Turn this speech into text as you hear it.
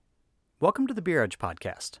Welcome to the Beer Edge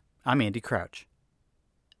podcast. I'm Andy Crouch.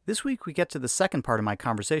 This week we get to the second part of my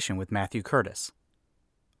conversation with Matthew Curtis.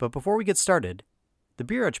 But before we get started, the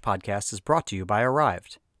Beer Edge podcast is brought to you by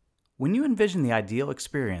Arrived. When you envision the ideal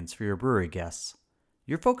experience for your brewery guests,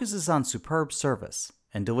 your focus is on superb service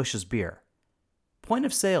and delicious beer. Point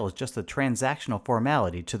of sale is just a transactional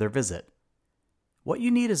formality to their visit. What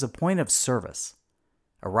you need is a point of service.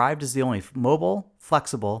 Arrived is the only mobile,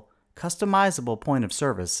 flexible, customizable point of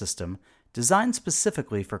service system designed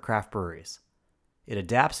specifically for craft breweries. It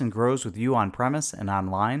adapts and grows with you on premise and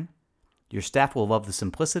online. Your staff will love the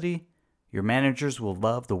simplicity. Your managers will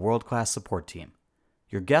love the world-class support team.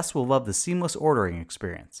 Your guests will love the seamless ordering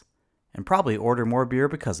experience and probably order more beer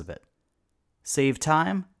because of it. Save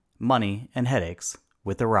time, money, and headaches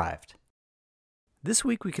with Arrived. This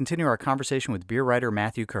week we continue our conversation with beer writer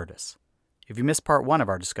Matthew Curtis. If you missed part one of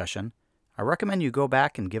our discussion, I recommend you go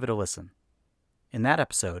back and give it a listen. In that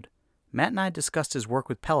episode, Matt and I discussed his work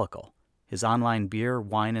with Pellicle, his online beer,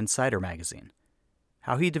 wine, and cider magazine,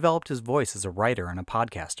 how he developed his voice as a writer and a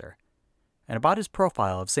podcaster, and about his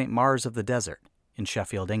profile of St. Mars of the Desert in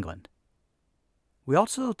Sheffield, England. We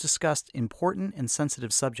also discussed important and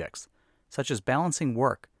sensitive subjects, such as balancing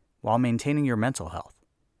work while maintaining your mental health.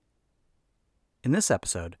 In this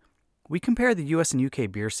episode, we compare the US and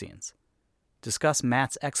UK beer scenes, discuss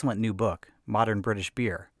Matt's excellent new book, Modern British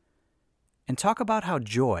Beer, and talk about how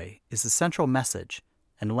joy is the central message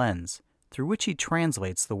and lens through which he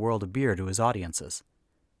translates the world of beer to his audiences.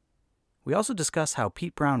 We also discuss how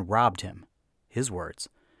Pete Brown robbed him, his words,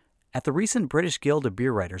 at the recent British Guild of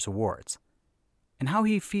Beer Writers Awards, and how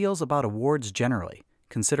he feels about awards generally,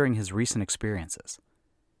 considering his recent experiences.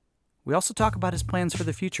 We also talk about his plans for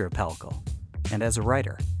the future of Pellicle, and as a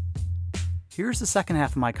writer. Here's the second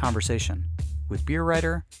half of my conversation with beer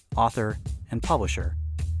writer, author, and publisher,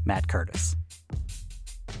 Matt Curtis.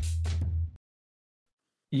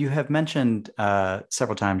 You have mentioned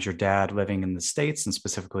several times your dad living in the States and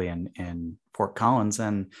specifically in Fort Collins,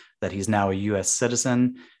 and that he's now a U.S.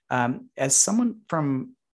 citizen. As someone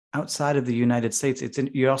from outside of the United States,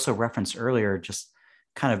 you also referenced earlier just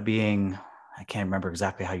kind of being, I can't remember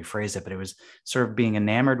exactly how you phrased it, but it was sort of being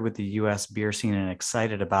enamored with the U.S. beer scene and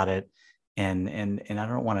excited about it. And I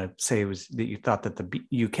don't want to say it was that you thought that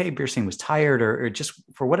the UK beer scene was tired or just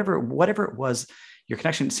for whatever it was, your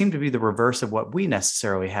connection seemed to be the reverse of what we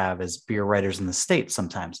necessarily have as beer writers in the States.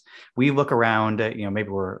 Sometimes we look around, maybe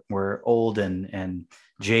we're old and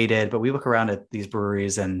jaded, but we look around at these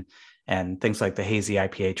breweries and things like the hazy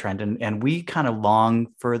IPA trend, and we kind of long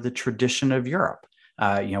for the tradition of Europe.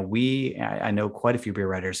 I know quite a few beer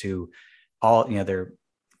writers who they're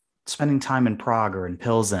spending time in Prague or in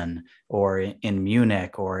Pilsen or in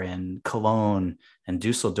Munich or in Cologne and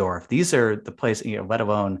Dusseldorf. These are the places, let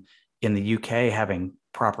alone in the UK having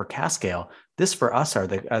proper cask ale. This for us are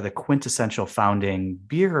the quintessential founding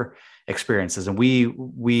beer experiences. And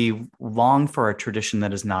we long for a tradition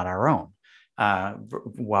that is not our own,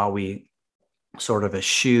 while we sort of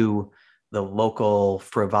eschew the local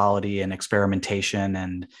frivolity and experimentation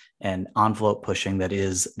and envelope pushing that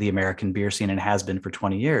is the American beer scene and has been for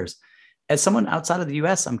 20 years. As someone outside of the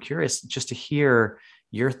US, I'm curious just to hear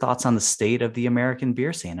your thoughts on the state of the American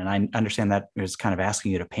beer scene. And I understand that is kind of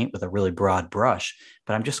asking you to paint with a really broad brush,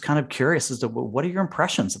 but I'm just kind of curious as to what are your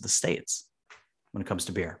impressions of the States when it comes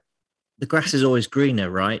to beer? The grass is always greener,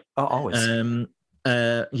 right? Oh, always.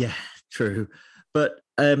 Yeah, true. But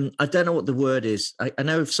I don't know what the word is. I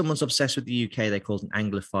know if someone's obsessed with the UK, they call it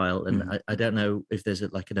an Anglophile. And I don't know if there's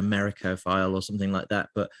an Americophile or something like that.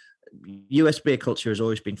 But US beer culture has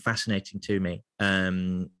always been fascinating to me.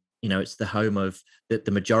 It's the home of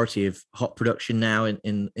the majority of hop production now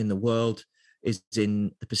in the world is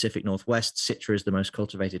in the Pacific Northwest. Citra is the most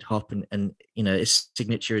cultivated hop, and its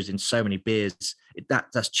signature is in so many beers.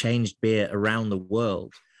 That's changed beer around the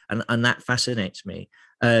world, and that fascinates me.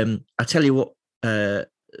 I tell you what.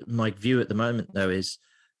 My view at the moment, though, is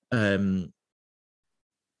American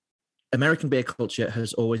beer culture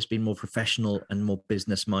has always been more professional and more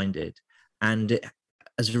business-minded, and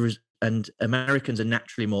Americans are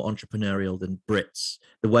naturally more entrepreneurial than Brits.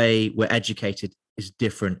 The way we're educated is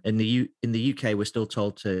different. In the UK, we're still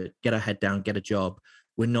told to get our head down, get a job.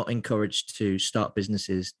 We're not encouraged to start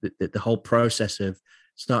businesses. The whole process of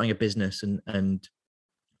starting a business and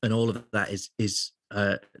all of that is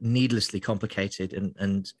needlessly complicated,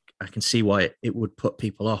 and I can see why it would put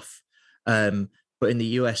people off. But in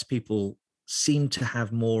the US, people seem to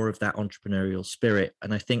have more of that entrepreneurial spirit,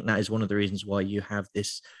 and I think that is one of the reasons why you have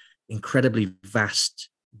this incredibly vast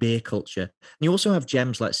beer culture. And you also have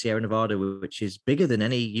gems like Sierra Nevada, which is bigger than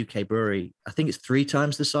any UK brewery. I think it's 3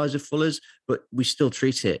 times the size of Fuller's, but we still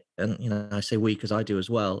treat it, and I say we because I do as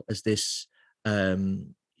well, as this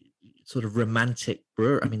sort of romantic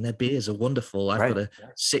brewer. I mean, their beers are wonderful. I've got a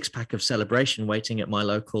 6-pack of Celebration waiting at my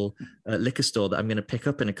local liquor store that I'm going to pick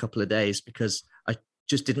up in a couple of days because I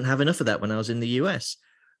just didn't have enough of that when I was in the US.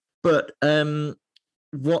 But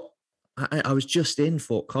what I was just in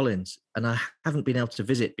Fort Collins, and I haven't been able to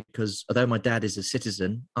visit because although my dad is a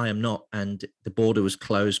citizen, I am not, and the border was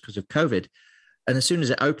closed because of COVID. And as soon as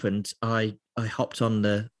it opened, I hopped on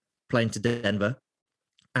the plane to Denver,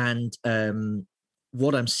 and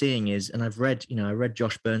what I'm seeing is, and I read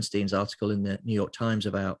Josh Bernstein's article in the New York Times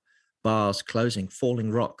about bars closing.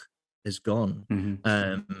 Falling Rock is gone.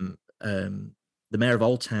 The mayor of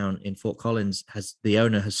Old Town in Fort Collins the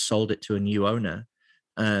owner has sold it to a new owner.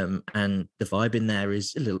 And the vibe in there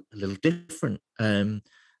is a little different. And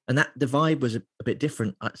that the vibe was a bit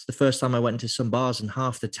different. It's the first time I went into some bars and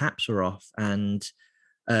half the taps were off. And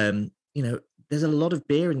there's a lot of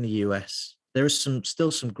beer in the US. There is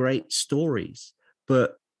still some great stories.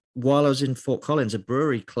 But while I was in Fort Collins, a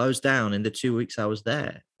brewery closed down in the 2 weeks I was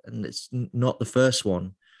there, and it's not the first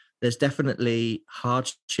one. There's definitely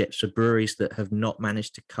hardships for breweries that have not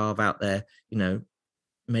managed to carve out their,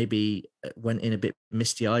 maybe went in a bit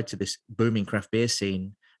misty-eyed to this booming craft beer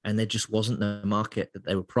scene, and there just wasn't the market that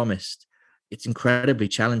they were promised. It's incredibly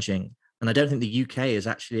challenging. And I don't think the UK is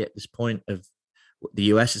actually at this point of what the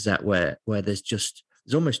US is at, where there's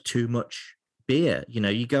almost too much beer.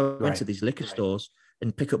 You go into these liquor stores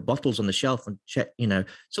and pick up bottles on the shelf and check,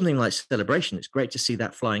 something like Celebration. It's great to see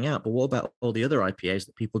that flying out, but what about all the other IPAs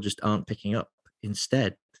that people just aren't picking up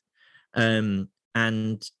instead? And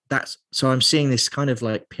so I'm seeing this kind of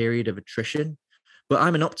like period of attrition, but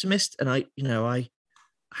I'm an optimist, and I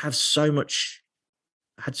have had so much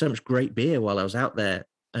great beer while I was out there,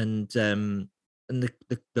 and the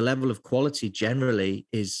level of quality generally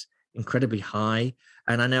is incredibly high.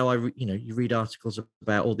 And I know you read articles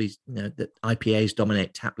about all these, that IPAs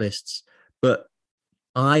dominate tap lists, but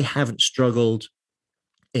I haven't struggled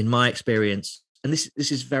in my experience. And this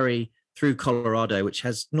is very through Colorado,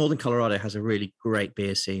 Northern Colorado has a really great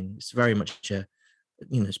beer scene. It's very much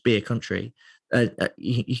it's beer country.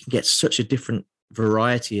 You can get such a different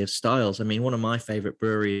variety of styles. I mean, one of my favorite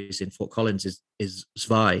breweries in Fort Collins is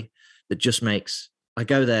Zwei, that just makes, I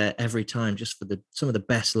go there every time just for some of the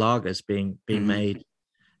best lagers being made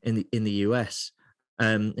in the US.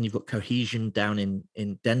 And you've got Cohesion down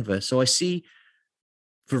in Denver. So I see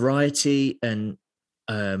variety and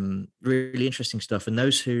really interesting stuff. And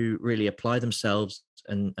those who really apply themselves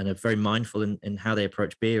and are very mindful in how they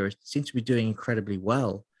approach beer seem to be doing incredibly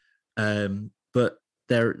well. But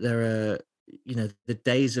there are, the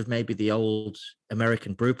days of maybe the old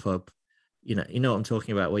American brew pub, you know what I'm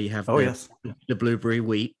talking about, where you have the blueberry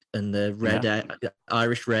wheat and the red,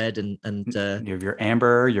 Irish red, and you have your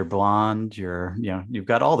amber, your blonde, you've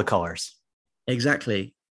got all the colors.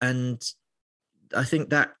 Exactly. And I think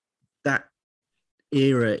that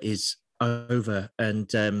era is over, and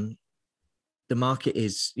the market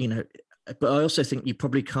is, but I also think you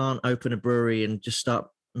probably can't open a brewery and just start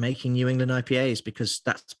making New England IPAs, because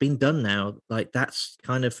that's been done now. Like, that's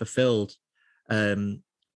kind of fulfilled.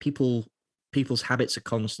 People's habits are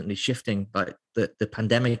constantly shifting. Like the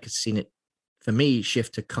pandemic has seen it, for me,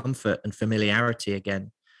 shift to comfort and familiarity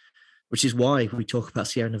again, which is why we talk about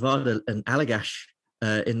Sierra Nevada and Allagash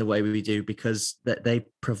in the way we do, because they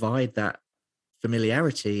provide that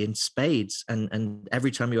familiarity in spades. And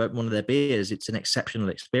every time you open one of their beers, it's an exceptional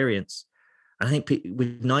experience. And I think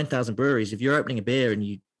with 9,000 breweries, if you're opening a beer and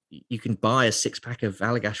you can buy a 6-pack of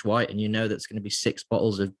Allagash White, and that's going to be 6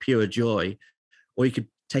 bottles of pure joy, or you could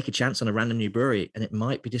take a chance on a random new brewery and it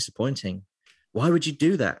might be disappointing. Why would you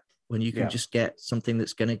do that when you can just get something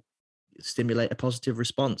that's going to stimulate a positive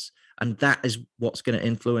response? And that is what's going to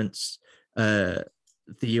influence the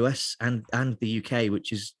US and the UK,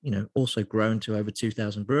 which is, also grown to over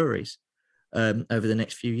 2,000 breweries over the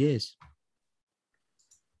next few years.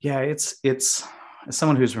 Yeah, it's as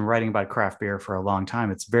someone who's been writing about craft beer for a long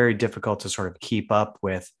time, it's very difficult to sort of keep up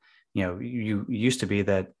with. You used to be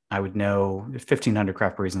that I would know 1,500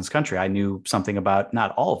 craft breweries in this country. I knew something about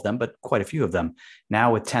not all of them, but quite a few of them.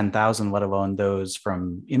 Now with 10,000, let alone those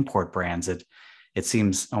from import brands, it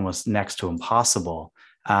seems almost next to impossible.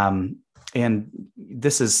 And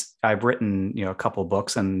I've written, a couple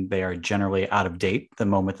books, and they are generally out of date the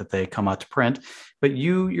moment that they come out to print. But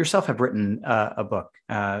you yourself have written a book.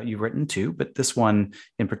 You've written 2, but this one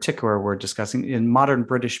in particular we're discussing, in Modern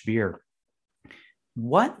British Beer.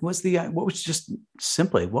 What was the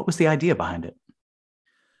idea behind it?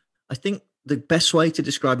 I think the best way to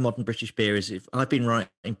describe modern British beer is, if I've been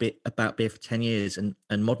writing about beer for 10 years, and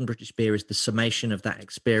modern British beer is the summation of that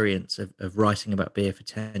experience of writing about beer for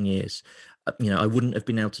 10 years. I wouldn't have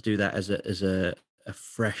been able to do that as a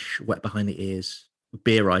fresh, wet behind the ears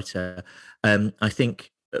beer writer. I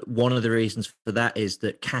think one of the reasons for that is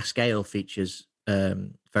that Cask Ale features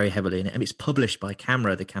very heavily in it. I mean, it's published by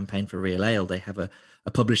CAMRA, the Campaign for Real Ale. They have a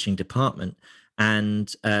publishing department,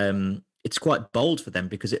 and it's quite bold for them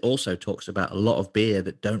because it also talks about a lot of beer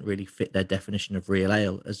that don't really fit their definition of real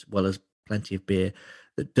ale, as well as plenty of beer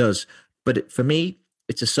that does. But for me,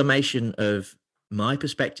 it's a summation of my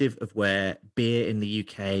perspective of where beer in the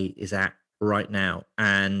UK is at right now.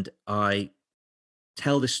 And I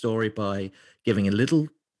tell this story by giving a little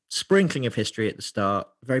sprinkling of history at the start,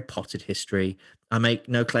 very potted history. I make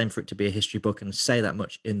no claim for it to be a history book and say that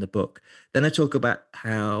much in the book. Then I talk about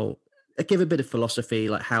how I give a bit of philosophy,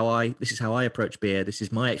 like this is how I approach beer. This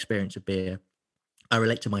is my experience of beer. I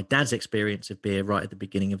relate to my dad's experience of beer right at the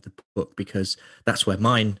beginning of the book, because that's where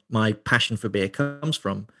my passion for beer comes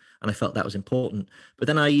from. And I felt that was important. But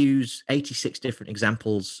then I use 86 different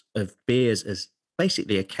examples of beers as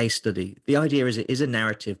basically a case study. The idea is it is a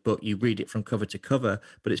narrative book. You read it from cover to cover,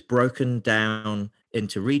 but it's broken down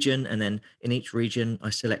into region. And then in each region, I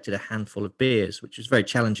selected a handful of beers, which was very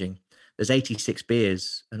challenging. There's 86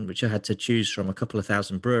 beers, and which I had to choose from a couple of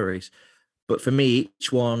thousand breweries. But for me,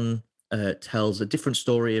 each one tells a different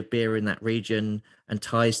story of beer in that region and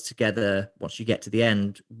ties together, once you get to the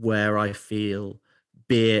end, where I feel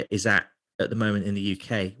beer is at the moment in the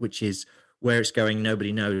UK, which is where it's going.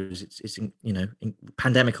 Nobody knows. It's in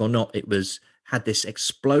pandemic or not, had this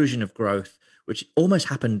explosion of growth, which almost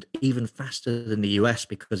happened even faster than the US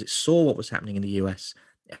because it saw what was happening in the US.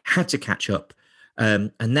 It had to catch up.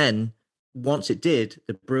 And then once it did,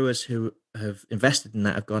 the brewers who have invested in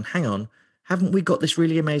that have gone, hang on, haven't we got this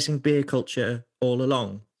really amazing beer culture all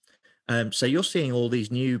along? So you're seeing all these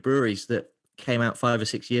new breweries that came out 5 or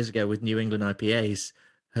 6 years ago with New England IPAs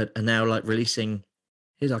are now like releasing,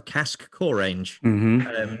 here's our cask core range.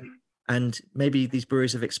 And maybe these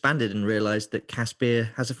breweries have expanded and realized that cask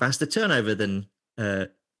beer has a faster turnover than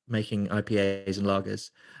making IPAs and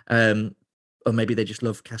lagers. Or maybe they just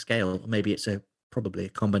love cask ale, or maybe it's probably a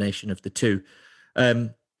combination of the two.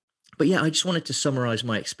 But yeah, I just wanted to summarize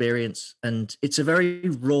my experience, and it's a very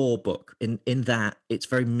raw book in that it's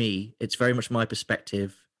very me. It's very much my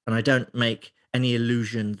perspective, and I don't make any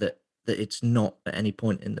illusion that it's not at any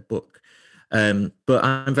point in the book. But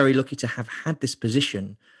I'm very lucky to have had this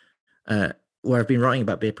position where I've been writing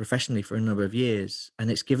about beer professionally for a number of years,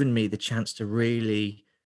 and it's given me the chance to really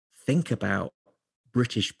think about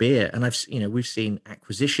British beer. And we've seen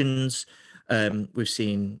acquisitions, we've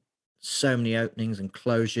seen so many openings and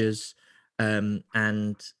closures,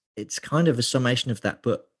 and it's kind of a summation of that.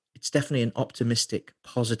 But it's definitely an optimistic,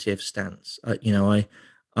 positive stance. I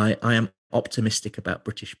am optimistic about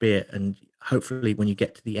British beer, and hopefully, when you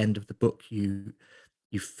get to the end of the book, you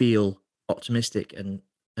feel optimistic and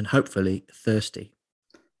hopefully thirsty.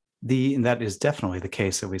 That is definitely the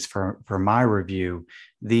case, at least for my review.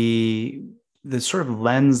 The sort of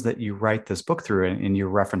lens that you write this book through, and you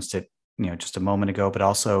referenced it, just a moment ago, but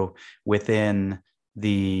also within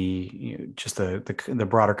just the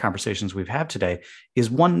broader conversations we've had today, is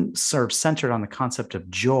one sort of centered on the concept of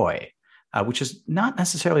joy, which is not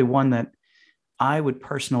necessarily one that I would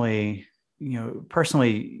personally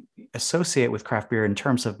associate with craft beer in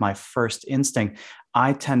terms of my first instinct.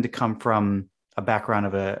 I tend to come from a background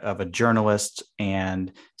of a journalist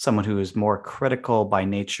and someone who is more critical by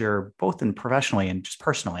nature, both in professionally and just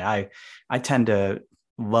personally. I tend to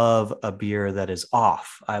love a beer that is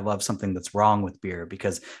off. I love something that's wrong with beer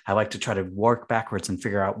because I like to try to work backwards and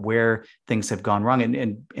figure out where things have gone wrong.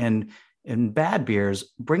 And bad beers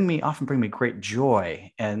often bring me great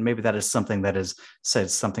joy. And maybe that is something that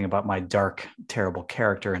says something about my dark, terrible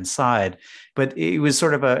character inside. But it was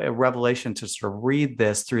sort of a revelation to sort of read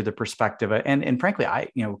this through the perspective. And frankly,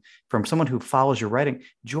 from someone who follows your writing,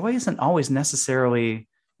 joy isn't always necessarily,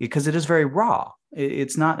 because it is very raw.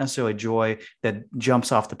 It's not necessarily joy that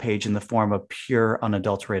jumps off the page in the form of pure,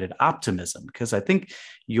 unadulterated optimism. Because I think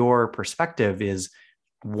your perspective is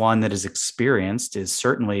one that is experienced, is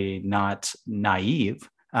certainly not naive.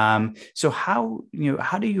 So how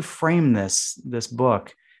do you frame this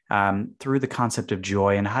book through the concept of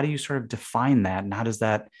joy, and how do you sort of define that, and how does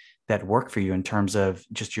that work for you in terms of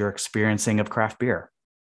just your experiencing of craft beer?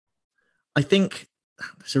 I think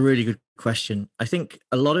that's a really good question. I think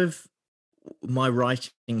a lot of my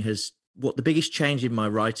writing the biggest change in my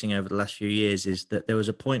writing over the last few years is that there was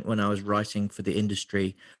a point when I was writing for the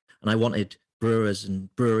industry and I wanted brewers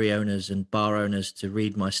and brewery owners and bar owners to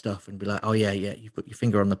read my stuff and be like, oh yeah, yeah, you put your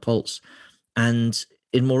finger on the pulse. And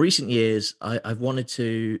in more recent years, I've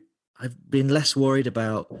been less worried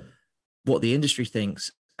about what the industry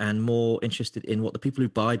thinks and more interested in what the people who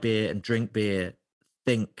buy beer and drink beer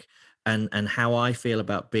think, and how I feel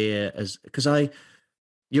about beer. As because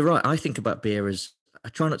you're right, I think about beer as, I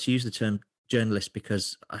try not to use the term journalist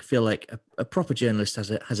because I feel like a proper journalist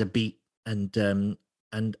has a beat, and I'm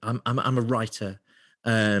a writer.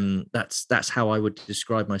 That's how I would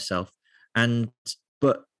describe myself. And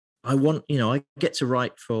but I want, I get to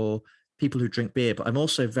write for people who drink beer, but I'm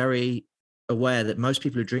also very aware that most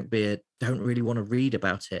people who drink beer don't really want to read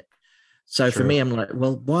about it. So for me, I'm like,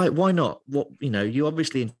 well, why not? What, you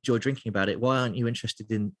obviously enjoy drinking about it. Why aren't you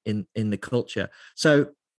interested in the culture? So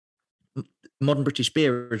Modern British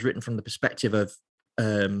Beer is written from the perspective of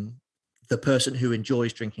the person who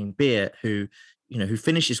enjoys drinking beer, who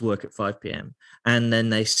finishes work at 5 p.m. and then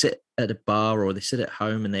they sit at a bar or they sit at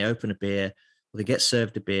home and they open a beer or they get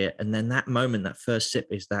served a beer, and then that moment, that first sip,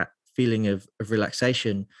 is that feeling of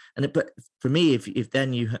relaxation. But for me, if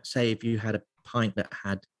you had a pint that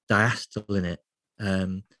had diacetyl in it,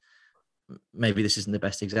 maybe this isn't the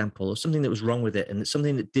best example, or something that was wrong with it, and it's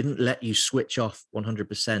something that didn't let you switch off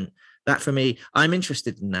 100%. That for me, I'm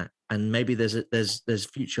interested in that, and maybe there's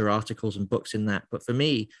future articles and books in that. But for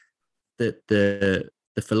me, the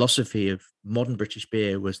philosophy of Modern British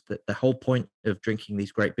Beer was that the whole point of drinking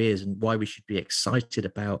these great beers, and why we should be excited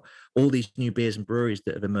about all these new beers and breweries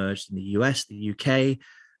that have emerged in the US, the UK,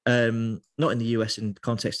 not in the US in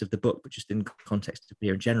context of the book, but just in context of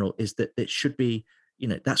beer in general, is that it should be,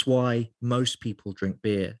 that's why most people drink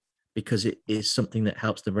beer, because it is something that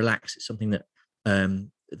helps them relax. It's something that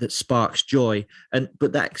that sparks joy,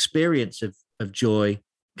 but that experience of joy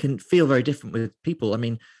can feel very different with people. I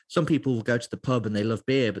mean, some people will go to the pub and they love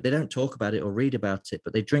beer, but they don't talk about it or read about it,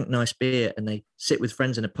 but they drink nice beer and they sit with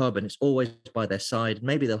friends in a pub and it's always by their side.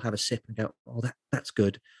 Maybe they'll have a sip and go, oh, that's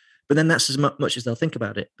good. But then that's as much as they'll think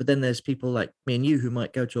about it. But then there's people like me and you who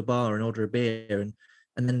might go to a bar and order a beer and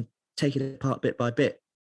then take it apart bit by bit.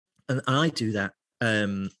 And I do that.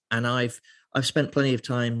 And I've spent plenty of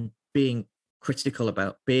time being critical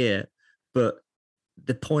about beer, but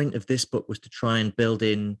the point of this book was to try and build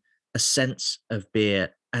in a sense of beer.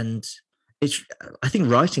 And I think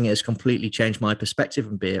writing it has completely changed my perspective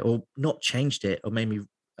on beer, or not changed it, or made me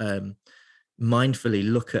mindfully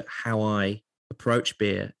look at how I approach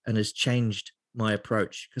beer, and has changed my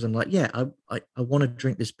approach, because I'm like, yeah, I want to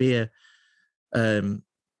drink this beer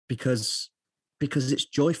because it's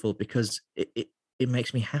joyful, because it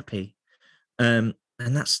makes me happy. And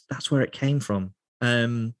that's where it came from.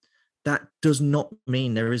 That does not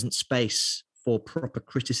mean there isn't space for proper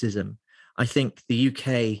criticism. I think the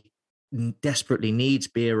UK desperately needs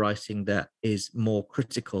beer writing that is more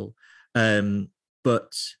critical,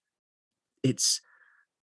 but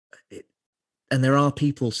and there are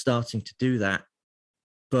people starting to do that.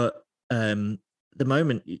 But at the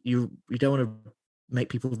moment, you don't want to make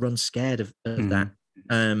people run scared of that.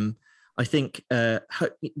 I think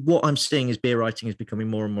what I'm seeing is beer writing is becoming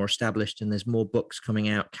more and more established, and there's more books coming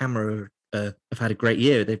out. CAMRA have had a great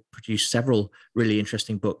year. They've produced several really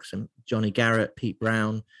interesting books, and Johnny Garrett, Pete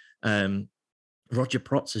Brown, Roger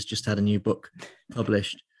Protz has just had a new book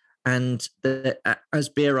published. And as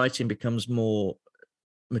beer writing becomes more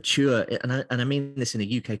mature, and I mean this in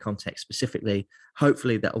a UK context specifically,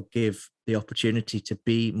 hopefully that will give the opportunity to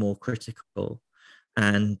be more critical.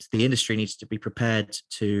 And the industry needs to be prepared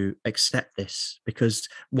to accept this, because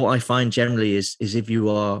what I find generally is if you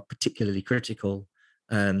are particularly critical,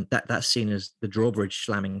 that's seen as the drawbridge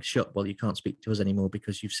slamming shut. Well, you can't speak to us anymore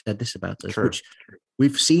because you've said this about us. True. Which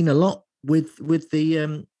we've seen a lot with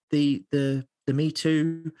the Me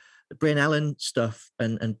Too, the Brian Allen stuff,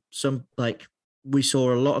 and some, like, we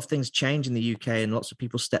saw a lot of things change in the UK and lots of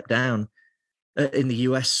people step down. In the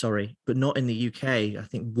US, sorry, but not in the UK. I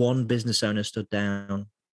think one business owner stood down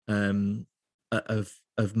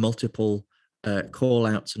of multiple call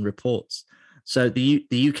outs and reports. So the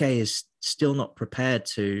UK is still not prepared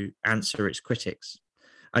to answer its critics.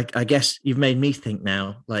 I guess you've made me think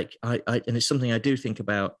now, like I and it's something I do think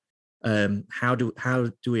about. How do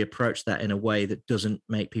we approach that in a way that doesn't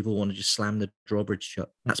make people want to just slam the drawbridge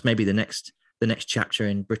shut? That's maybe the next chapter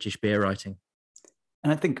in British beer writing.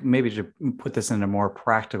 And I think maybe to put this in a more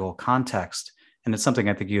practical context, and it's something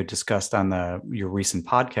I think you had discussed on your recent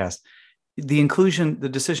podcast, the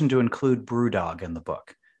decision to include BrewDog in the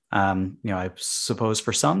book. I suppose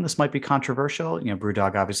for some this might be controversial.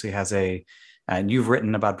 BrewDog obviously has a and you've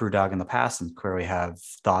written about BrewDog in the past and clearly have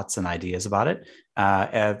thoughts and ideas about it.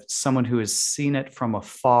 As someone who has seen it from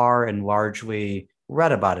afar and largely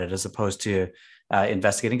read about it as opposed to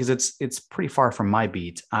investigating, because it's pretty far from my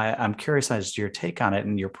beat. I'm curious as to your take on it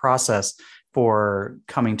and your process for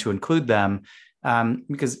coming to include them.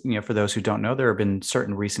 Because, for those who don't know, there have been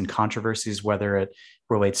certain recent controversies, whether it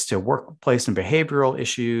relates to workplace and behavioral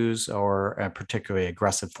issues or a particularly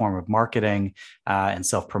aggressive form of marketing and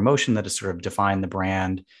self-promotion that has sort of defined the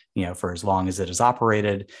brand, for as long as it has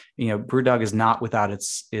operated. BrewDog is not without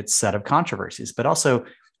its set of controversies, but also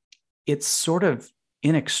it's sort of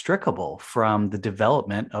inextricable from the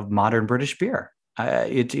development of modern British beer.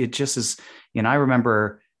 It just is, I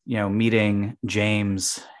remember, meeting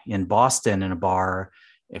James in Boston in a bar.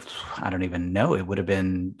 If I don't even know, it would have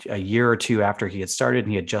been a year or two after he had started,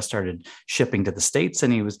 and he had just started shipping to the States,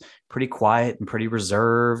 and he was pretty quiet and pretty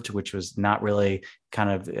reserved, which was not really kind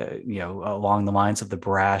of, along the lines of the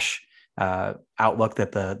brash outlook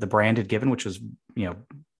that the brand had given, which was,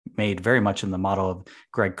 made very much in the model of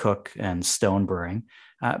Greg Cook and Stone Brewing.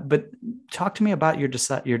 But talk to me about your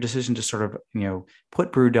decision to sort of,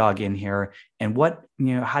 put BrewDog in here, and what,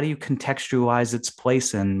 how do you contextualize its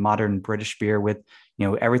place in modern British beer with,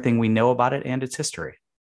 everything we know about it and its history?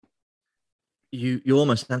 You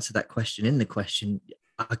almost answered that question in the question.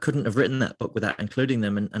 I couldn't have written that book without including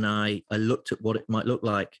them, and I looked at what it might look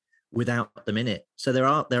like without them in it. So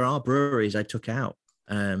there are breweries I took out.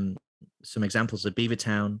 Some examples of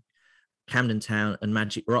Beavertown, Camden Town, and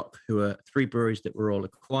Magic Rock, who are 3 breweries that were all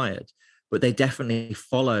acquired, but they definitely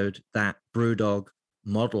followed that BrewDog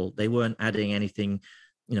model. They weren't adding anything.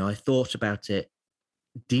 I thought about it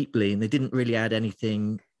deeply, and they didn't really add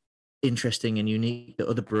anything interesting and unique that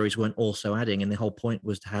other breweries weren't also adding. And the whole point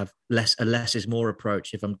was to have a less is more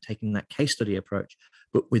approach, if I'm taking that case study approach.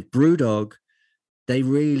 But with BrewDog, they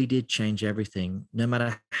really did change everything, no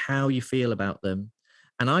matter how you feel about them.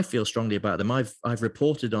 And I feel strongly about them. I've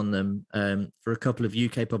reported on them for a couple of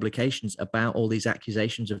UK publications about all these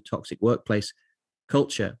accusations of toxic workplace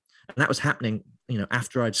culture. And that was happening,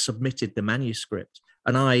 after I'd submitted the manuscript.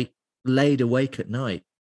 And I laid awake at night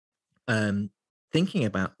thinking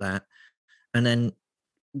about that. And then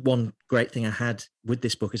one great thing I had with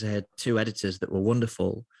this book is I had 2 editors that were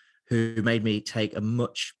wonderful, who made me take a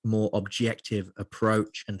much more objective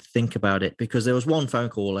approach and think about it. Because there was one phone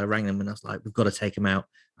call, I rang them and I was like, we've got to take them out.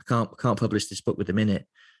 I can't publish this book with them in it.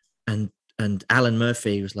 And Alan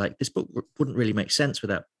Murphy was like, this book wouldn't really make sense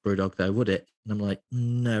without BrewDog though, would it? And I'm like,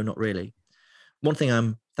 no, not really. One thing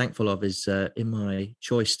I'm thankful of is in my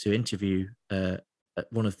choice to interview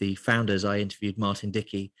one of the founders, I interviewed Martin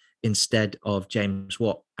Dickey instead of James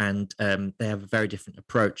Watt, and they have a very different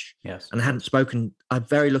approach. Yes. And I hadn't spoken. I'm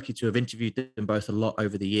very lucky to have interviewed them both a lot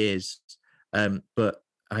over the years, but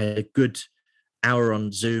I had a good hour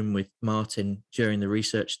on Zoom with Martin during the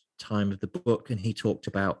research time of the book, and he talked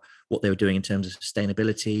about what they were doing in terms of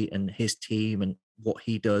sustainability and his team and what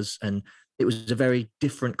he does. And it was a very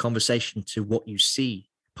different conversation to what you see.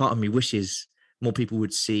 Part of me wishes more people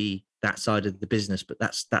would see that side of the business, but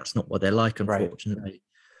that's not what they're like, unfortunately. Right.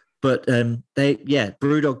 But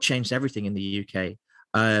BrewDog changed everything in the UK.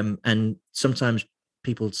 And sometimes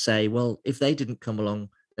people say, well, if they didn't come along,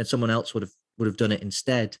 then someone else would have done it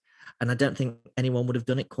instead. And I don't think anyone would have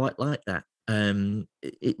done it quite like that.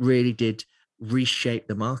 It really did reshape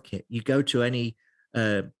the market. You go to any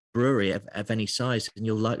brewery of any size, and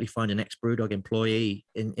you'll likely find an ex-BrewDog employee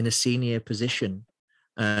in a senior position.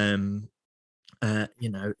 And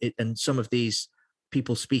some of these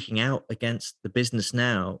people speaking out against the business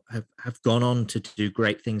now have gone on to do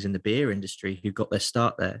great things in the beer industry, who got their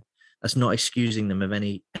start there. That's not excusing them of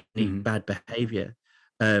any bad behavior,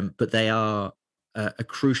 but they are a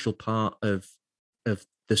crucial part of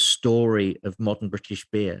the story of modern British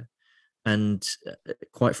beer. And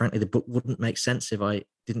quite frankly, the book wouldn't make sense if I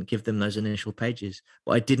didn't give them those initial pages.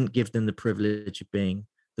 But I didn't give them the privilege of being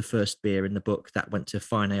the first beer in the book that went to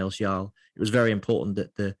Fine Ales Jarl. It was very important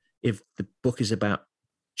that if the book is about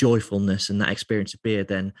joyfulness and that experience of beer,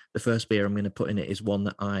 then the first beer I'm going to put in it is one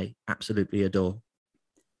that I absolutely adore.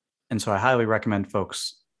 And so I highly recommend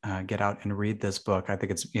folks get out and read this book. I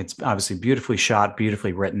think it's obviously beautifully shot,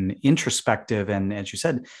 beautifully written, introspective, and as you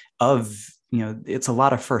said, it's a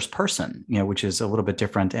lot of first person, which is a little bit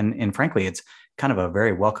different. And frankly, it's kind of a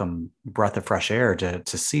very welcome breath of fresh air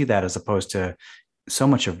to see that, as opposed to so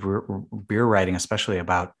much of beer writing, especially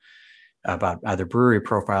about either brewery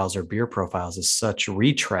profiles or beer profiles, is such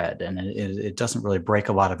retread, and it doesn't really break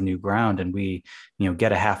a lot of new ground. And we,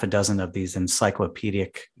 get a half a dozen of these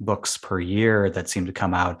encyclopedic books per year that seem to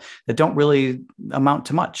come out that don't really amount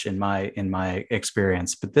to much in my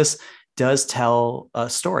experience. But this does tell a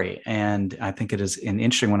story. And I think it is an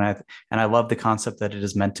interesting one. And I love the concept that it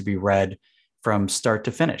is meant to be read from start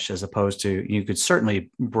to finish, as opposed to, you could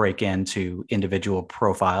certainly break into individual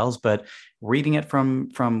profiles, but reading it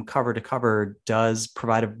from cover to cover does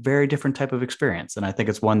provide a very different type of experience. And I think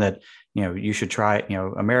it's one that, you should try.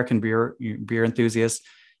 American beer enthusiasts,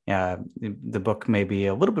 the book may be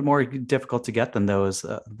a little bit more difficult to get than those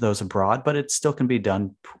abroad, but it still can be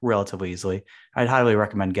done relatively easily. I'd highly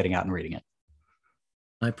recommend getting out and reading it.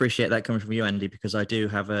 I appreciate that coming from you, Andy, because I do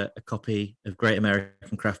have a copy of Great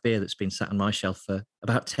American Craft Beer that's been sat on my shelf for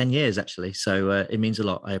about 10 years, actually. So it means a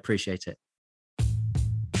lot. I appreciate it.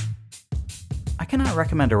 I cannot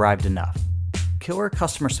recommend Arrived enough. Killer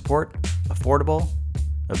customer support, affordable,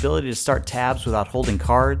 ability to start tabs without holding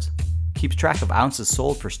cards, keeps track of ounces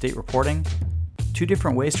sold for state reporting, 2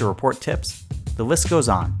 different ways to report tips. The list goes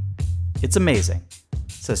on. It's amazing,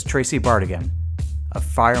 says Tracy Bardigan of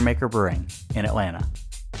Firemaker Brewing in Atlanta.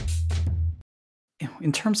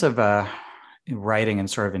 In terms of writing and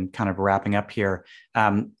sort of in kind of wrapping up here,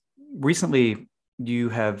 recently you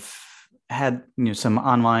have had some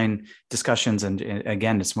online discussions, and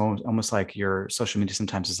again, it's almost like your social media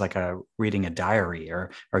sometimes is like reading a diary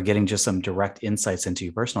or getting just some direct insights into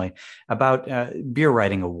you personally about beer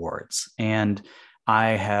writing awards. And I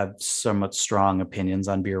have somewhat strong opinions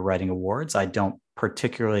on beer writing awards. I don't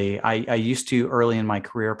particularly. I used to early in my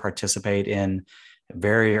career participate in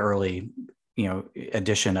very early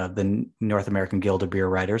edition of the North American Guild of Beer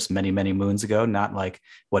Writers many, many moons ago, not like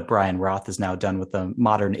what Brian Roth has now done with the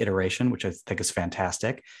modern iteration, which I think is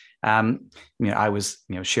fantastic. I was,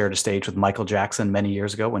 shared a stage with Michael Jackson many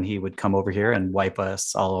years ago when he would come over here and wipe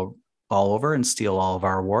us all over and steal all of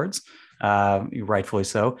our awards, rightfully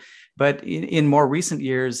so. But in more recent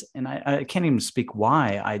years, and I can't even speak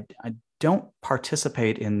why, I don't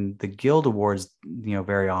participate in the Guild Awards,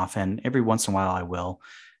 very often. Every once in a while I will.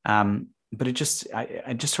 But I just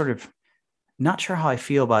sort of not sure how I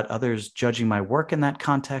feel about others judging my work in that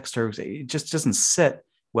context, or it just doesn't sit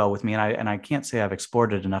well with me. And I can't say I've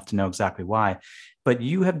explored it enough to know exactly why. But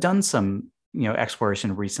you have done some,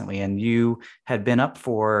 exploration recently, and you had been up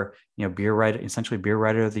for, essentially beer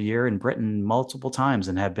writer of the year in Britain multiple times,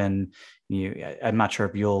 and have been, I'm not sure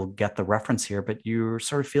if you'll get the reference here, but you're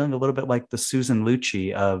sort of feeling a little bit like the Susan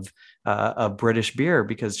Lucci of British beer,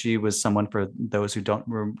 because she was someone, for those who don't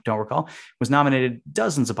recall, was nominated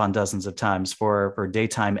dozens upon dozens of times for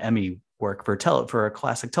daytime Emmy work for a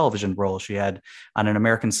classic television role she had on an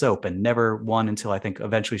American soap, and never won until I think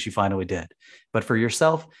eventually she finally did. But for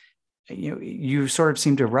yourself, you sort of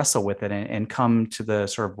seem to wrestle with it and come to the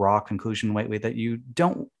sort of raw conclusion lately that you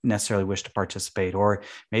don't necessarily wish to participate, or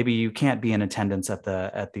maybe you can't be in attendance at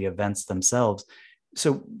the events themselves.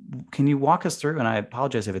 So can you walk us through, and I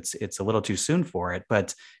apologize if it's a little too soon for it,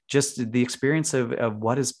 but just the experience of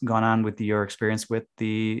what has gone on with your experience with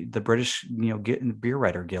the British, Beer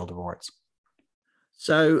Writer Guild Awards?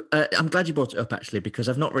 So I'm glad you brought it up, actually, because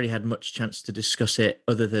I've not really had much chance to discuss it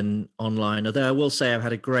other than online. Although I will say I've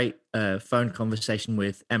had a great phone conversation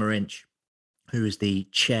with Emma Inch, who is the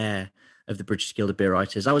chair of the British Guild of Beer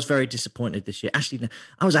Writers. I was very disappointed this year. Actually,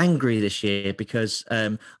 I was angry this year because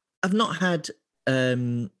I've not had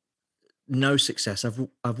no success.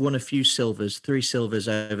 I've won a few silvers, 3 silvers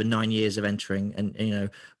over 9 years of entering. And,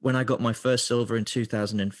 when I got my first silver in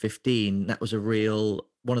 2015, that was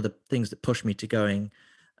one of the things that pushed me to going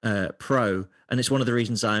pro. And it's one of the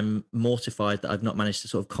reasons I'm mortified that I've not managed to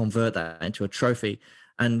sort of convert that into a trophy.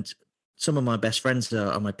 And some of my best friends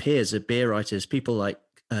are my peers, are beer writers, people like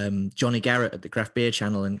Johnny Garrett at the Craft Beer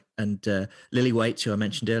Channel, and Lily Waits, who I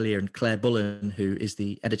mentioned earlier, and Claire Bullen, who is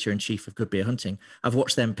the editor-in-chief of Good Beer Hunting. I've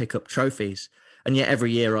watched them pick up trophies. And yet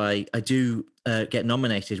every year I do get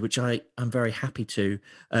nominated, which I'm very happy to,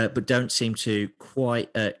 but don't seem to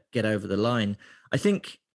quite get over the line. I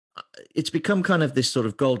think it's become kind of this sort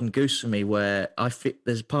of golden goose for me, where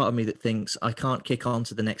there's a part of me that thinks I can't kick on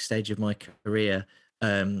to the next stage of my career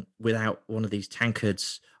without one of these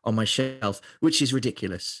tankards on my shelf, which is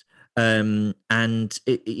ridiculous. And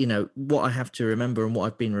what I have to remember, and what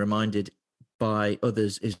I've been reminded by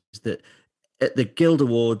others, is that at the Guild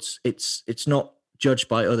Awards, it's not judged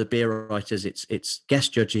by other beer writers. It's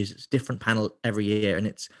guest judges. It's a different panel every year, and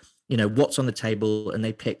it's what's on the table, and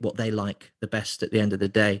they pick what they like the best at the end of the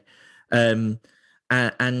day.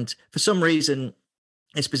 And for some reason,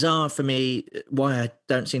 it's bizarre for me why I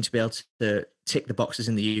don't seem to be able to tick the boxes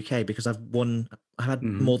in the UK, because I've had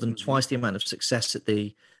more than twice the amount of success at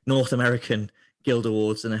the North American Guild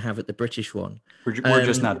Awards than I have at the British one. We're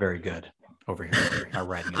just not very good over here. Our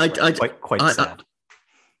writing is quite sad.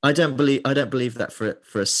 I don't believe that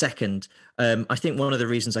for a second. I think one of the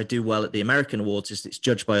reasons I do well at the American awards is it's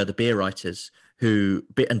judged by other beer writers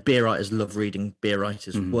and beer writers love reading beer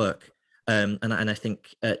writers' work. And I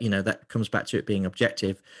think that comes back to it being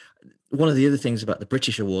objective. One of the other things about the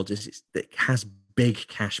British awards is it has big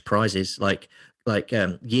cash prizes,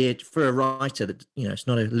 year for a writer that it's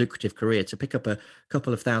not a lucrative career to pick up a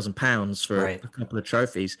couple of £1,000 for a couple of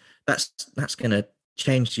trophies. That's going to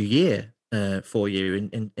change your year for you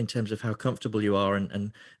in terms of how comfortable you are,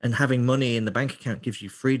 and having money in the bank account gives you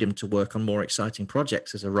freedom to work on more exciting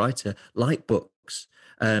projects as a writer, like books,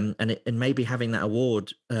 and maybe having that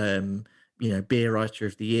award, beer writer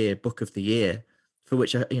of the year, book of the year, for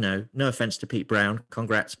which no offense to Pete Brown,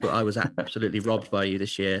 congrats, but I was absolutely robbed by you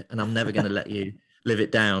this year, and I'm never going to let you live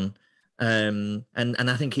it down. And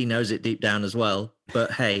I think he knows it deep down as well.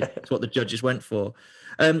 But hey, it's what the judges went for.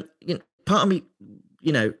 Part of me,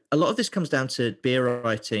 a lot of this comes down to beer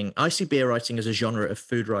writing. I see beer writing as a genre of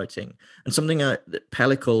food writing, and something that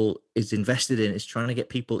Pellicle is invested in is trying to get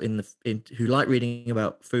people who like reading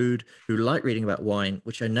about food, who like reading about wine,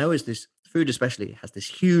 which I know is this food especially has this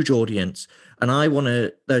huge audience. And I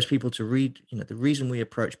want those people to read. The reason we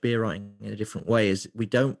approach beer writing in a different way is we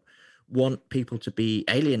don't want people to be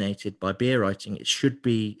alienated by beer writing. It should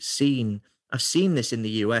be seen. I've seen this in the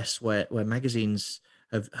US where magazines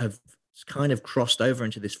have kind of crossed over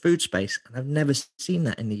into this food space, and I've never seen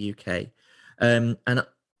that in the UK. And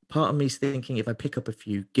part of me is thinking, if I pick up a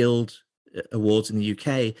few Guild awards in the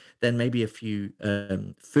UK, then maybe a few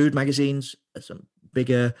food magazines, some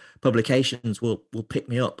bigger publications will pick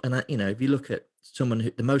me up. And if you look at someone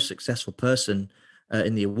the most successful person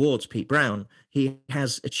in the awards, Pete Brown, he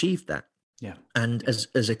has achieved that. Yeah. And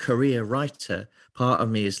as a career writer, part of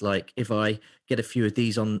me is like, if I get a few of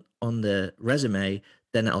these on the resume,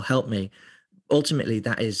 then that'll help me. Ultimately,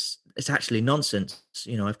 it's actually nonsense.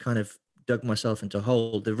 I've kind of dug myself into a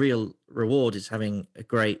hole. The real reward is having a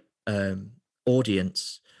great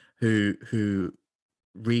audience who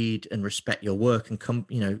read and respect your work, and come,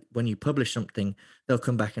 when you publish something, they'll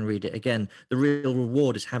come back and read it again. The real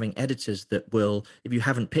reward is having editors that will, if you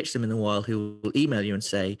haven't pitched them in a while, who will email you and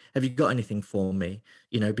say, have you got anything for me?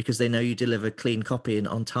 Because they know you deliver clean copy and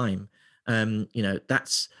on time.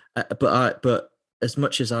 That's but as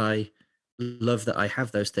much as I love that I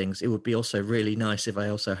have those things, it would be also really nice if I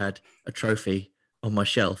also had a trophy on my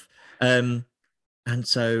shelf. And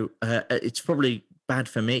so it's probably bad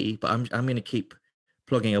for me, but I'm going to keep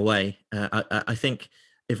plugging away. I think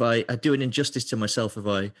if I do an injustice to myself if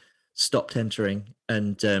I stopped entering,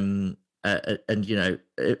 and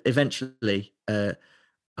eventually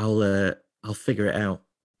I'll figure it out.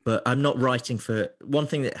 But I'm not writing for one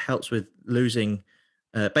thing that helps with losing.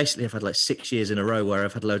 Basically, I've had like 6 years in a row where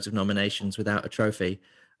I've had loads of nominations without a trophy.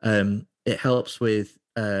 It helps with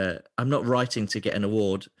I'm not writing to get an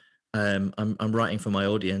award. I'm writing for my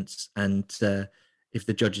audience, and if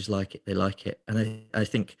the judges like it, they like it. And I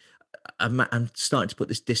think I'm starting to put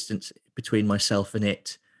this distance between myself and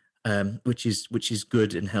it, which is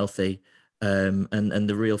good and healthy. And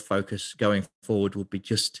the real focus going forward will be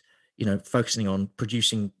just focusing on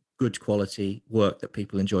producing good quality work that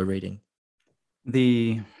people enjoy reading.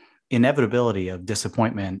 The inevitability of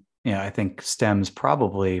disappointment, I think stems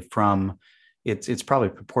probably from it's probably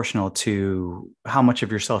proportional to how much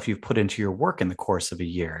of yourself you've put into your work in the course of a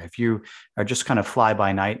year. If you are just kind of fly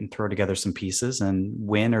by night and throw together some pieces and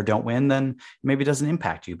win or don't win, then maybe it doesn't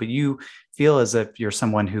impact you. But you feel as if you're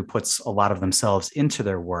someone who puts a lot of themselves into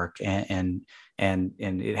their work, and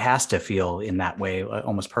it has to feel in that way,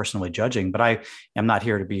 almost personally judging. But I am not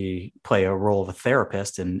here to play a role of a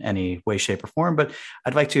therapist in any way, shape, or form. But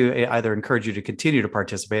I'd like to either encourage you to continue to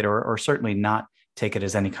participate, or certainly not take it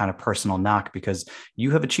as any kind of personal knock, because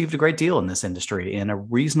you have achieved a great deal in this industry in a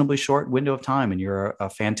reasonably short window of time. And you're a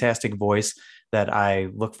fantastic voice that I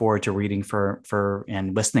look forward to reading for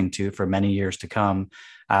and listening to for many years to come.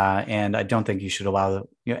 And I don't think you should allow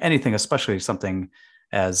anything, especially something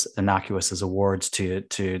as innocuous as awards to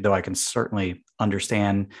though I can certainly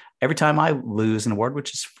understand every time I lose an award,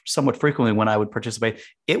 which is somewhat frequently when I would participate,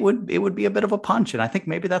 it would be a bit of a punch. And I think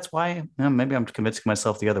maybe that's why, maybe I'm convincing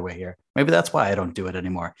myself the other way here. Maybe that's why I don't do it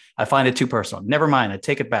anymore. I find it too personal. Never mind. I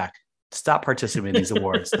take it back. Stop participating in these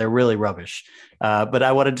awards. They're really rubbish. But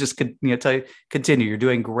I want to just tell you, continue. You're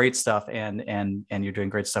doing great stuff, and you're doing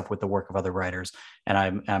great stuff with the work of other writers. And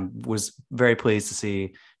I was very pleased to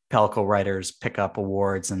see Pellicle writers pick up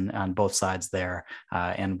awards and on both sides there,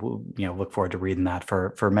 and look forward to reading that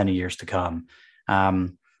for many years to come.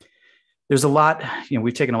 There's a lot,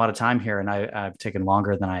 we've taken a lot of time here, and I've taken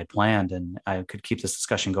longer than I had planned, and I could keep this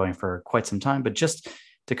discussion going for quite some time. But just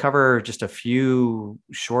to cover just a few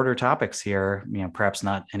shorter topics here, perhaps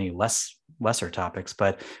not any lesser topics,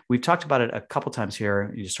 but we've talked about it a couple times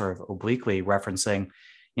here, you sort of obliquely referencing,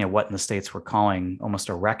 what in the States we're calling almost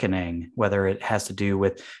a reckoning, whether it has to do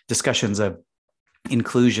with discussions of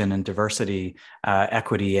inclusion and diversity,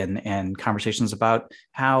 equity, and conversations about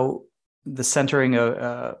how the centering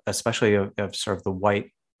of, especially of sort of the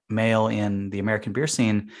white male in the American beer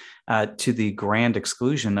scene, to the grand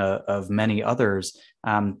exclusion of many others.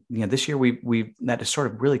 This year that has sort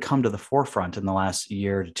of really come to the forefront in the last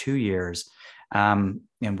year to 2 years. And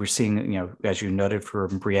we're seeing, as you noted,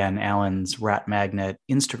 from Brienne Allen's Rat Magnet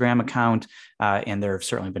Instagram account, and there have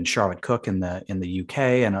certainly been Charlotte Cook in the UK,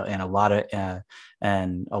 and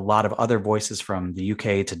a lot of other voices from the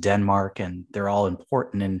UK to Denmark, and they're all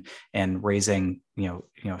important and raising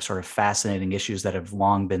sort of fascinating issues that have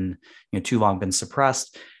too long been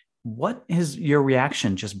suppressed. What has your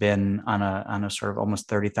reaction just been on a sort of almost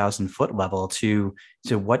 30,000 foot level to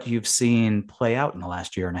what you've seen play out in the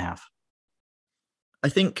last year and a half? I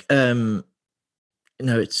think it's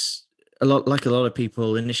a lot like a lot of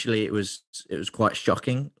people. Initially, it was quite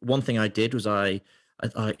shocking. One thing I did was I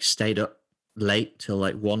stayed up late till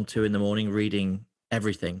like 1-2 in the morning reading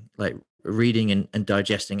everything, like reading and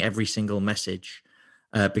digesting every single message,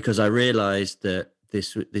 because I realized that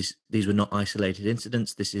these were not isolated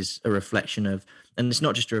incidents. This is a reflection of, and it's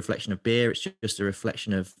not just a reflection of beer, it's just a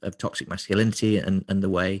reflection of toxic masculinity and the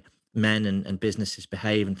way men and businesses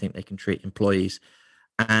behave and think they can treat employees.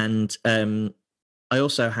 And I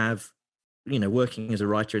also have, working as a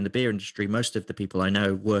writer in the beer industry, most of the people I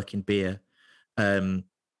know work in beer. And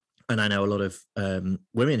I know a lot of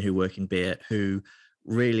women who work in beer who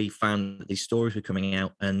really found that these stories were coming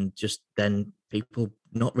out, and just then people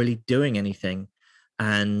not really doing anything.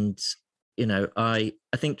 And, I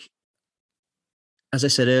think, as I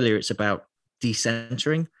said earlier, it's about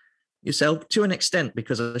decentering yourself to an extent,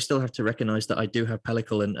 because I still have to recognize that I do have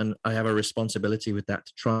Pellicle, and I have a responsibility with that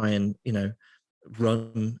to try and,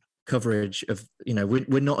 run coverage of,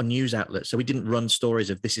 we're not a news outlet. So we didn't run stories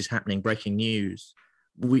of this is happening, breaking news.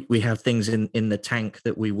 We have things in the tank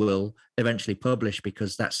that we will eventually publish,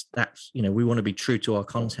 because that's we want to be true to our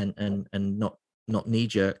content and not knee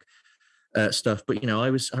jerk stuff. But I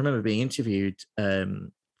remember being interviewed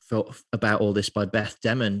about all this by Beth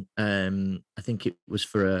Demon. I think it was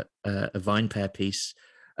for a VinePair piece.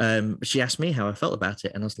 She asked me how I felt about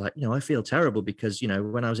it, and I was like, I feel terrible, because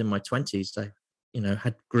when I was in my 20s, I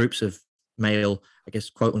had groups of male, I guess,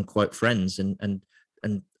 quote unquote friends, and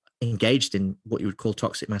engaged in what you would call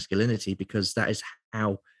toxic masculinity, because that is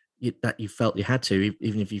how you felt you had to,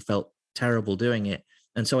 even if you felt terrible doing it.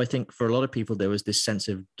 And so I think for a lot of people there was this sense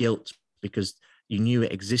of guilt, because you knew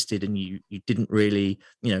it existed, and you didn't really,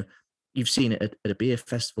 you've seen it at a beer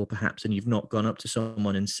festival perhaps, and you've not gone up to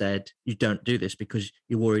someone and said, you don't do this, because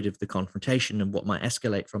you're worried of the confrontation and what might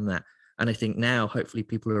escalate from that. And I think now, hopefully,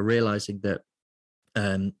 people are realizing that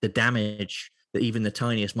the damage that even the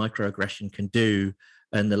tiniest microaggression can do,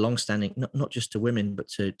 and the long-standing, not just to women, but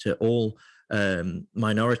to all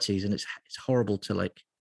minorities. And it's horrible to like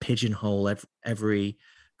pigeonhole every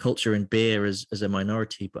culture in beer as a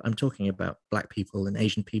minority, but I'm talking about Black people and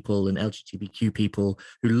Asian people and LGBTQ people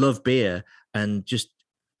who love beer and just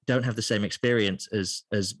don't have the same experience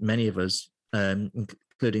as many of us,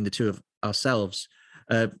 including the two of ourselves,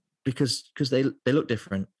 because they look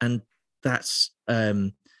different. And that's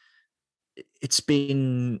it's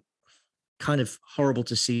been kind of horrible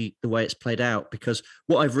to see the way it's played out, because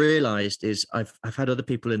what I've realized is I've had other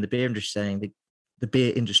people in the beer industry saying, the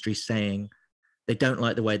beer industry saying, they don't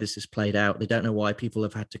like the way this is played out. They don't know why people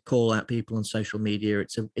have had to call out people on social media.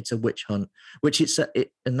 It's a witch hunt, which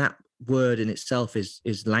and that word in itself is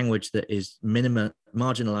language that is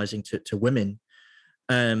marginalizing to women.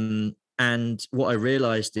 And what I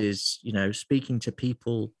realized is, speaking to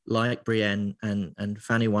people like Brienne and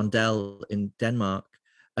Fanny Wandel in Denmark,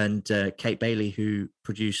 and Kate Bailey, who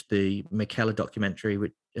produced the Mikella documentary,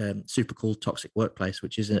 with Super Cool Toxic Workplace,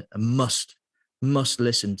 which is a must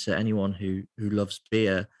listen to anyone who loves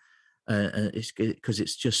beer, it's because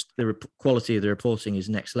it's just the quality of the reporting is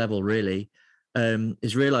next level, really.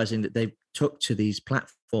 Is realizing that they took to these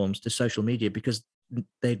platforms, to social media, because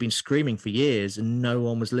they'd been screaming for years and no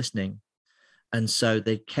one was listening, and so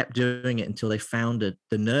they kept doing it until they found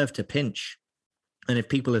the nerve to pinch. And if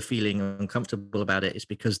people are feeling uncomfortable about it, it's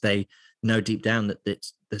because they know deep down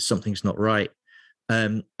that something's not right.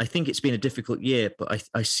 I think it's been a difficult year, but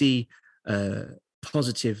I see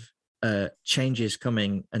positive changes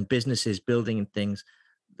coming, and businesses building and things.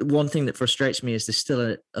 The one thing that frustrates me is there's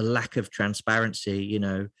still a lack of transparency.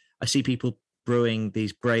 I see people brewing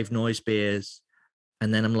these Brave Noise beers,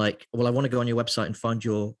 And then I'm like, well, I want to go on your website and find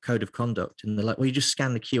your code of conduct. And they're like, well, you just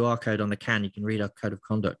scan the QR code on the can. You can read our code of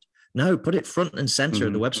conduct. No, put it front and center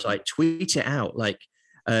of the website, tweet it out. Like,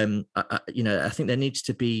 I think there needs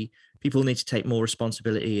to be, people need to take more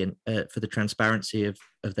responsibility and for the transparency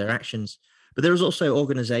of their actions. But there is also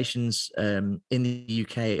organizations in the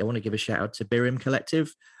UK. I want to give a shout out to Birium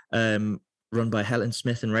Collective, run by Helen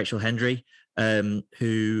Smith and Rachel Hendry,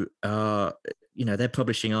 who are, they're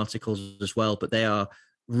publishing articles as well, but they are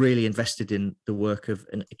really invested in the work of,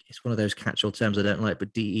 and it's one of those catch-all terms I don't like,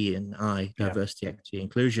 but DE and I, diversity, equity,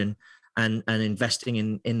 inclusion, and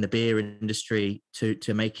investing in the beer industry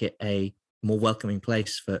to make it a more welcoming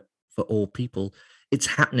place for all people. It's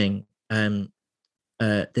happening.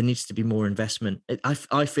 There needs to be more investment.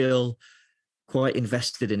 I feel quite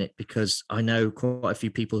invested in it because I know quite a few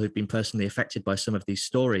people who've been personally affected by some of these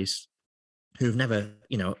stories, who've never,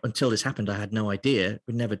 until this happened, I had no idea.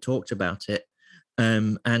 We never talked about it.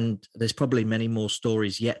 And there's probably many more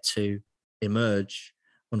stories yet to emerge,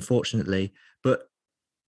 unfortunately. But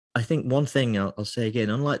I think one thing I'll say again,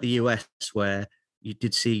 unlike the US, where you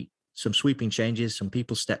did see some sweeping changes, some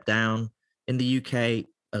people stepped down, in the UK,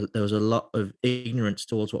 there was a lot of ignorance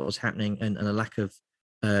towards what was happening and a lack of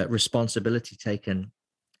responsibility taken.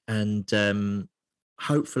 And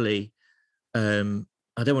hopefully,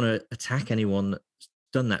 I don't want to attack anyone that's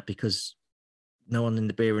done that, because no one in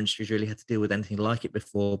the beer industry has really had to deal with anything like it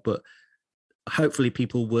before. But hopefully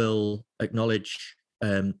people will acknowledge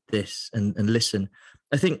this and listen.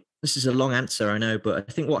 I think this is a long answer, I know, but I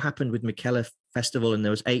think what happened with Mikkeller Festival, and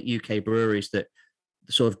there was 8 UK breweries that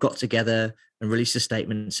sort of got together and released a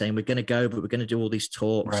statement saying we're going to go, but we're going to do all these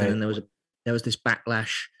talks. Right. And then there was this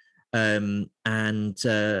backlash, and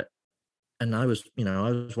I was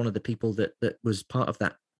one of the people that was part of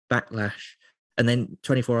that backlash. And then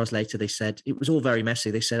 24 hours later, they said, it was all very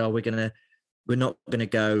messy. They said, we're not going to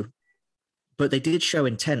go. But they did show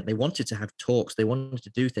intent. They wanted to have talks. They wanted to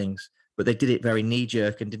do things, but they did it very knee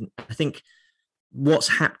jerk and didn't. I think what's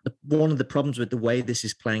happened, one of the problems with the way this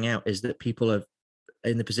is playing out is that people are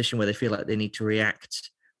in the position where they feel like they need to react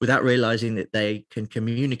without realizing that they can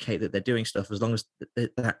communicate that they're doing stuff, as long as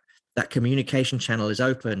that communication channel is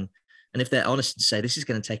open. And if they're honest and say, this is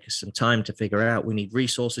going to take us some time to figure out, we need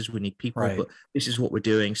resources, we need people, right, but this is what we're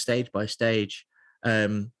doing stage by stage.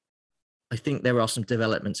 I think there are some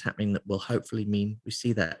developments happening that will hopefully mean we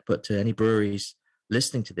see that. But to any breweries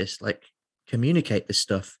listening to this, like, communicate this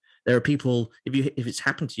stuff. There are people, if it's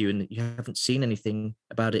happened to you and you haven't seen anything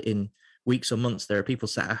about it in weeks or months, there are people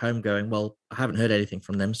sat at home going, well, I haven't heard anything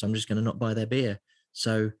from them, so I'm just going to not buy their beer.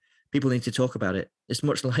 So people need to talk about it. It's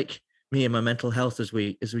much like me and my mental health, as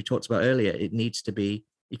we talked about earlier. It needs to be,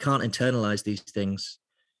 you can't internalize these things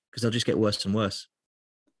because they'll just get worse and worse.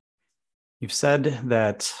 You've said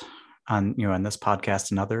that on this podcast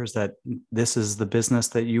and others, that this is the business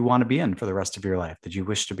that you want to be in for the rest of your life, that you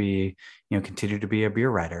wish to be, continue to be a beer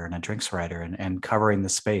writer and a drinks writer and covering the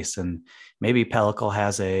space. And maybe Pellicle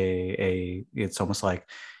has it's almost like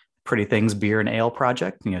Pretty Things Beer and Ale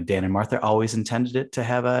project. Dan and Martha always intended it to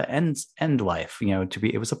have a end life,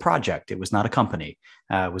 it was a project. It was not a company,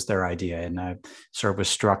 was their idea. And I sort of was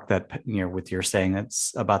struck that, with your saying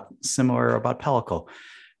that's similar about Pellicle.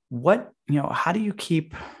 How do you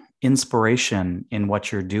keep inspiration in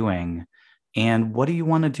what you're doing, and what do you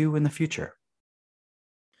want to do in the future?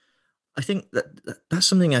 I think that's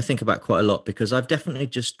something I think about quite a lot, because I've definitely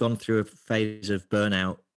just gone through a phase of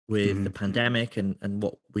burnout with the pandemic and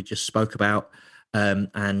what we just spoke about.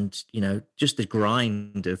 And, just the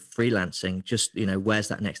grind of freelancing, just, where's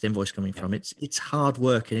that next invoice coming from? It's hard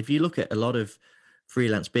work. And if you look at a lot of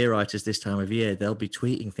freelance beer writers this time of year, they'll be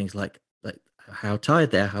tweeting things like how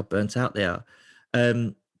tired they are, how burnt out they are.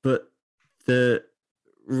 But the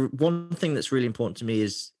one thing that's really important to me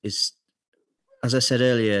is, as I said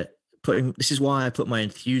earlier, this is why I put my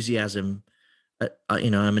enthusiasm.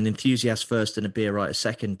 I'm an enthusiast first and a beer writer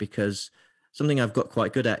second, because something I've got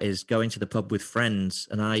quite good at is going to the pub with friends.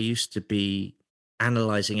 And I used to be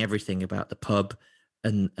analyzing everything about the pub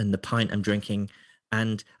and the pint I'm drinking.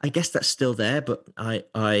 And I guess that's still there, but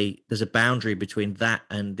there's a boundary between that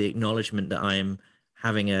and the acknowledgement that I am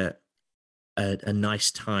having a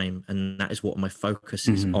nice time, and that is what my focus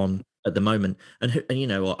is on at the moment. And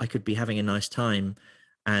I could be having a nice time,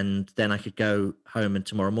 and then I could go home and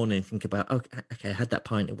tomorrow morning think about, okay, I had that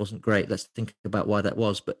pint, it wasn't great, let's think about why that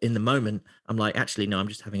was. But in the moment, I'm like, actually, no, I'm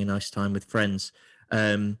just having a nice time with friends.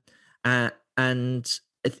 What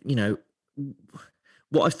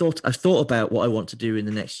I've thought about what I want to do in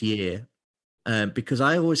the next year, because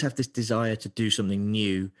I always have this desire to do something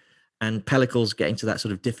new. And Pellicle's getting to that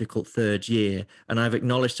sort of difficult third year. And I've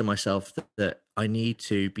acknowledged to myself that I need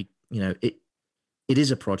to be, it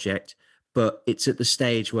is a project, but it's at the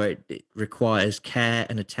stage where it requires care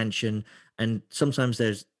and attention. And sometimes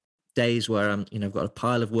there's days where I've got a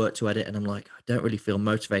pile of work to edit and I'm like, I don't really feel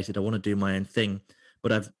motivated. I want to do my own thing,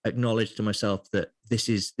 but I've acknowledged to myself that this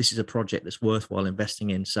is a project that's worthwhile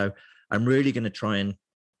investing in. So I'm really going to try and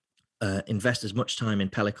invest as much time in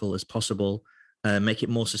Pellicle as possible, make it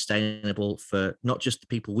more sustainable for not just the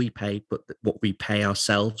people we pay, but what we pay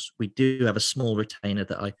ourselves. We do have a small retainer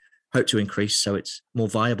that I hope to increase, so it's more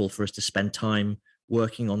viable for us to spend time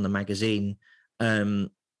working on the magazine. And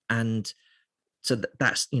so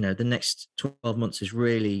that's, the next 12 months is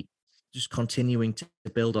really just continuing to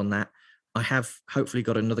build on that. I have hopefully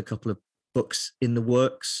got another couple of books in the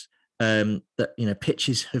works that,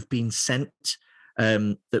 pitches have been sent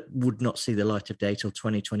that would not see the light of day till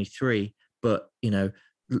 2023. But,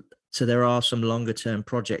 so there are some longer term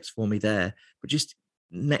projects for me there. But just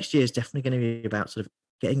next year is definitely going to be about sort of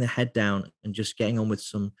getting the head down and just getting on with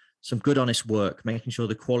some good, honest work, making sure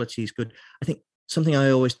the quality is good. I think something I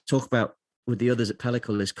always talk about with the others at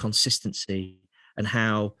Pellicle is consistency, and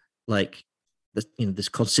how this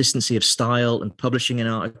consistency of style and publishing an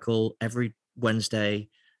article every Wednesday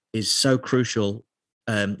is so crucial.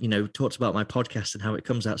 Talked about my podcast and how it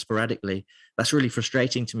comes out sporadically. That's really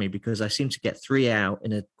frustrating to me because I seem to get 3 out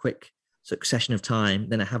in a quick succession of time.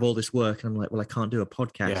 Then I have all this work and I'm like, well, I can't do a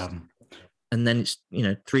podcast. Yeah. And then it's,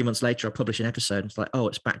 3 months later, I publish an episode and it's like, oh,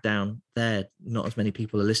 it's back down there. Not as many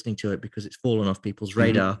people are listening to it because it's fallen off people's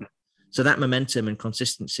radar. Mm-hmm. So that momentum and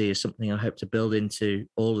consistency is something I hope to build into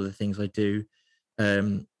all of the things I do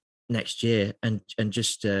next year, and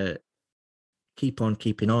just keep on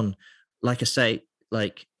keeping on. Like I say,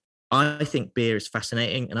 I think beer is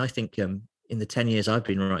fascinating. And I think in the 10 years I've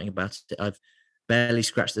been writing about it, I've barely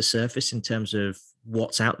scratched the surface in terms of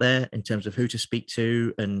what's out there, in terms of who to speak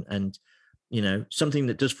to. And something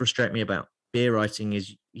that does frustrate me about beer writing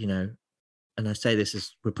is, and I say this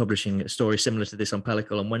as we're publishing a story similar to this on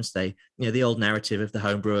Pellicle on Wednesday, the old narrative of the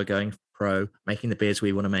home brewer going pro, making the beers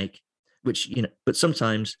we want to make, which, but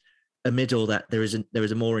sometimes amid all that, there is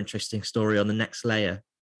a more interesting story on the next layer.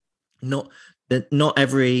 Not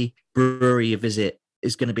every brewery you visit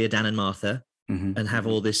is going to be a Dan and Martha and have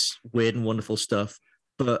all this weird and wonderful stuff,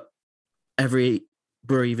 but every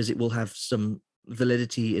brewery you visit will have some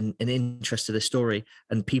validity and interest to the story,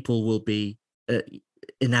 and people will be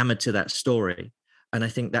enamored to that story. And I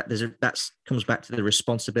think that that comes back to the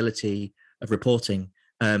responsibility of reporting.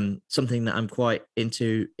 Something that I'm quite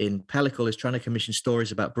into in Pellicle is trying to commission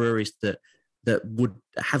stories about breweries that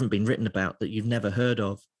haven't been written about, that you've never heard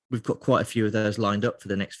of. We've got quite a few of those lined up for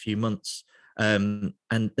the next few months. And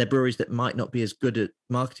they're breweries that might not be as good at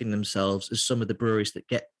marketing themselves as some of the breweries that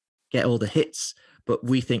get all the hits, but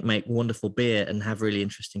we think make wonderful beer and have really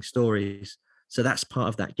interesting stories. So that's part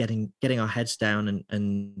of that, getting our heads down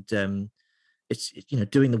and it's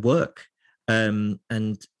doing the work. And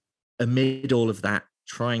amid all of that,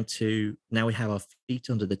 trying to, now we have our feet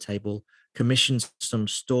under the table, commission some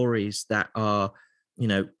stories that are,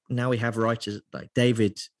 now we have writers like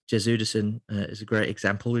David Jesuderson is a great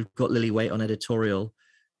example. We've got Lily Waite on editorial,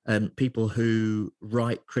 people who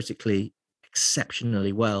write critically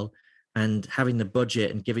exceptionally well, and having the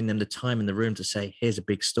budget and giving them the time in the room to say, here's a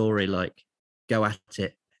big story, go at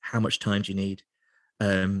it. How much time do you need?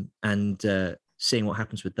 And seeing what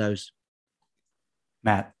happens with those.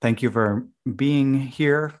 Matt, thank you for being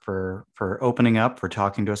here, for opening up, for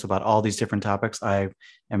talking to us about all these different topics. I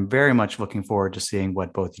am very much looking forward to seeing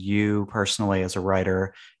what both you personally as a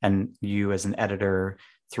writer and you as an editor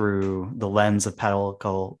through the lens of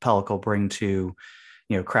Pellicle bring to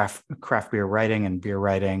craft beer writing and beer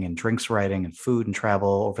writing and drinks writing and food and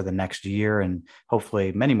travel over the next year, and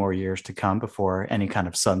hopefully many more years to come before any kind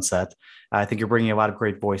of sunset. I think you're bringing a lot of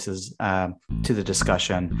great voices to the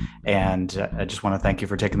discussion, and I just want to thank you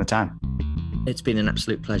for taking the time. It's been an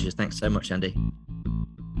absolute pleasure. Thanks so much, Andy.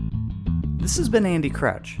 This has been Andy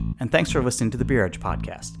Crouch, and thanks for listening to the Beer Edge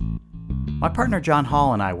podcast. My partner John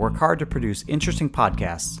Hall and I work hard to produce interesting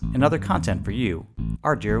podcasts and other content for you,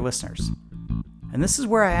 our dear listeners. And this is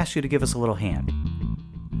where I ask you to give us a little hand.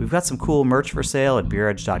 We've got some cool merch for sale at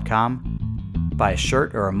beeredge.com. Buy a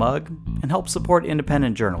shirt or a mug and help support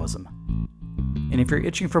independent journalism. And if you're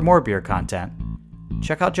itching for more beer content,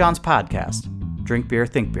 check out John's podcast, Drink Beer,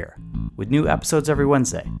 Think Beer, with new episodes every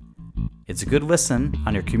Wednesday. It's a good listen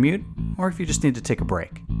on your commute or if you just need to take a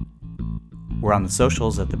break. We're on the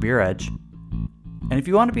socials at The Beer Edge. And if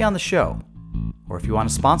you want to be on the show, or if you want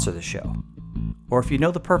to sponsor the show, or if you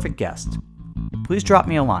know the perfect guest, please drop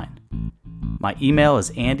me a line. My email is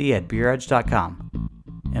andy@beeredge.com,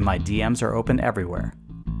 and my DMs are open everywhere.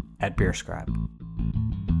 at BeerScribe.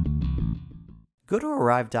 Go to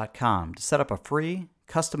Arrive.com to set up a free,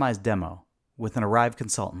 customized demo with an Arrive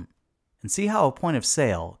consultant and see how a point of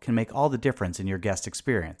sale can make all the difference in your guest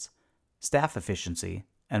experience, staff efficiency,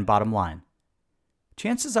 and bottom line.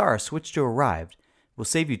 Chances are a switch to Arrive will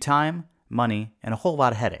save you time, money, and a whole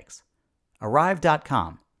lot of headaches.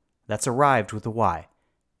 Arrive.com. That's Arrived with a Y.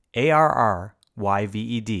 ARRYVED.com.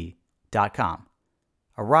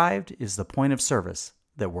 Arrived is the point of service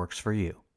that works for you.